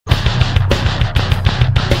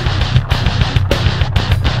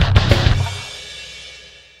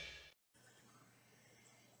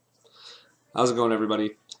How's it going,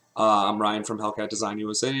 everybody? I'm Ryan from Hellcat Design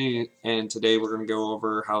USA, and today we're going to go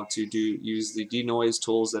over how to use the denoise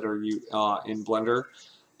tools that are in Blender.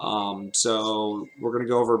 So we're going to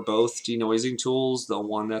go over both denoising tools, the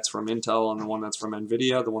one that's from Intel and the one that's from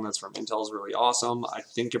NVIDIA. The one that's from Intel is really awesome. I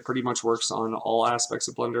think it pretty much works on all aspects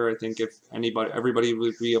of Blender. I think if everybody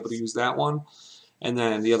would be able to use that one. And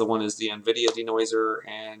then the other one is the NVIDIA denoiser,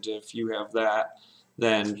 and if you have that,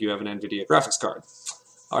 then you have an NVIDIA graphics card.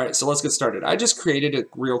 Alright, so let's get started. I just created a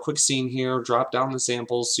real quick scene here, dropped down the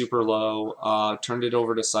samples super low, turned it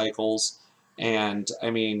over to cycles, and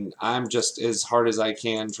I mean, I'm just as hard as I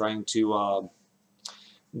can trying to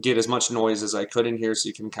get as much noise as I could in here so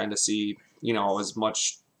you can kind of see, as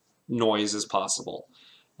much noise as possible.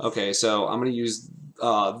 Okay, so I'm going to use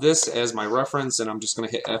this as my reference, and I'm just going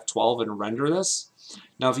to hit F12 and render this.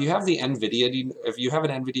 Now, if you have an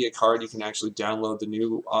NVIDIA card, you can actually download the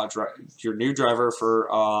new your new driver for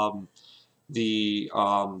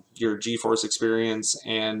your GeForce Experience.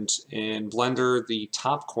 And in Blender, the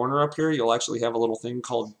top corner up here, you'll actually have a little thing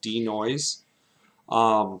called Denoise.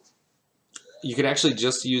 You can actually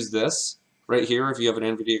just use this right here if you have an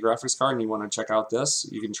NVIDIA graphics card and you want to check out this.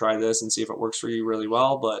 You can try this and see if it works for you really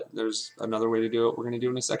well, but there's another way to do it we're going to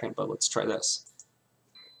do in a second, but let's try this.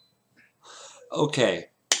 Okay,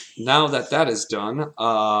 now that that is done,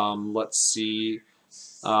 let's see.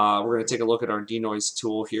 We're going to take a look at our denoise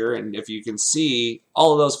tool here, and if you can see,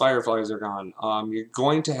 all of those fireflies are gone. You're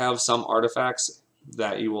going to have some artifacts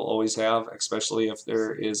that you will always have, especially if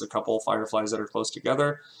there is a couple fireflies that are close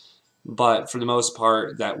together. But for the most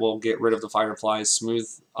part, that will get rid of the fireflies, smooth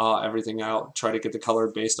everything out, try to get the color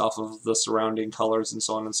based off of the surrounding colors and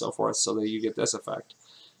so on and so forth so that you get this effect.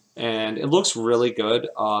 And it looks really good.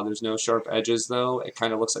 There's no sharp edges though. It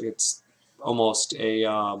kind of looks like it's almost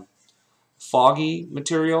a foggy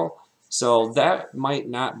material. So that might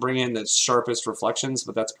not bring in the sharpest reflections,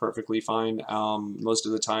 but that's perfectly fine. Most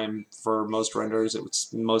of the time for most renders,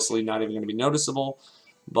 it's mostly not even going to be noticeable.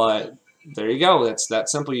 But there you go. It's that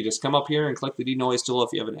simple. You just come up here and click the denoise tool if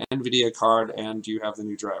you have an NVIDIA card and you have the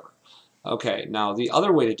new driver. Okay, now the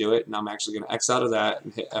other way to do it, and I'm actually going to X out of that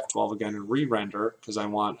and hit F12 again and re-render because I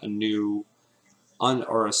want a new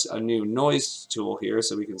a new noise tool here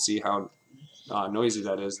so we can see how noisy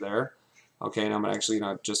that is there. Okay, and I'm actually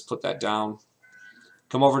going to just put that down.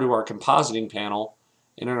 Come over to our compositing panel,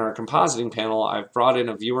 and in our compositing panel, I've brought in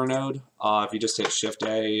a viewer node. If you just hit Shift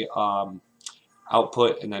A,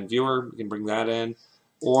 output, and then viewer, you can bring that in,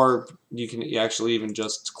 or you can actually even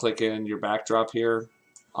just click in your backdrop here.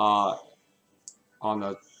 On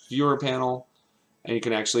the viewer panel, and you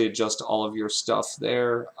can actually adjust all of your stuff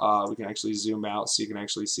there. We can actually zoom out so you can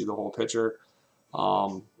actually see the whole picture,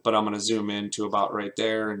 but I'm going to zoom in to about right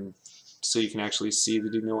there, and so you can actually see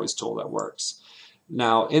the denoise tool that works.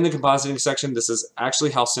 Now in the compositing section, this is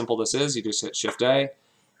actually how simple this is. You just hit Shift A,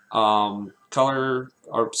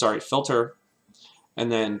 filter,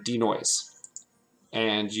 and then denoise,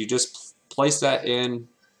 and you just place that in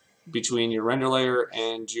between your render layer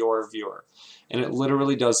and your viewer, and it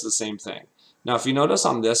literally does the same thing. Now if you notice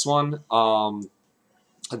on this one,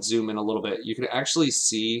 let's zoom in a little bit, you can actually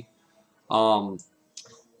see a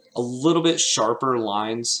little bit sharper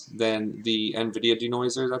lines than the NVIDIA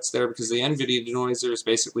denoiser that's there, because the NVIDIA denoiser is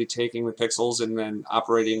basically taking the pixels and then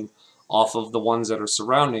operating off of the ones that are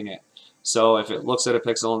surrounding it. So if it looks at a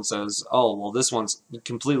pixel and says, oh, well, this one's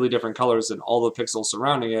completely different colors than all the pixels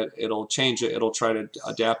surrounding it, it'll change it, it'll try to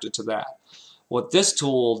adapt it to that. What this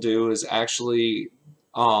tool will do is actually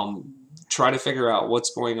try to figure out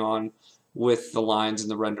what's going on with the lines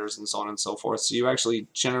and the renders and so on and so forth. So you actually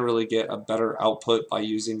generally get a better output by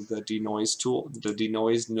using the denoise tool, the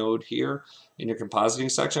denoise node here in your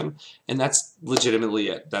compositing section, and that's legitimately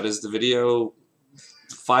it. That is the video.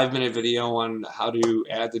 5-minute video on how to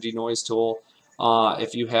add the denoise tool.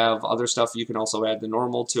 If you have other stuff, you can also add the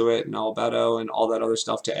normal to it and albedo and all that other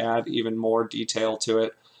stuff to add even more detail to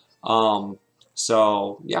it.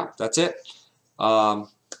 So yeah, that's it. All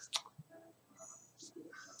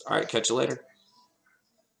right, catch you later.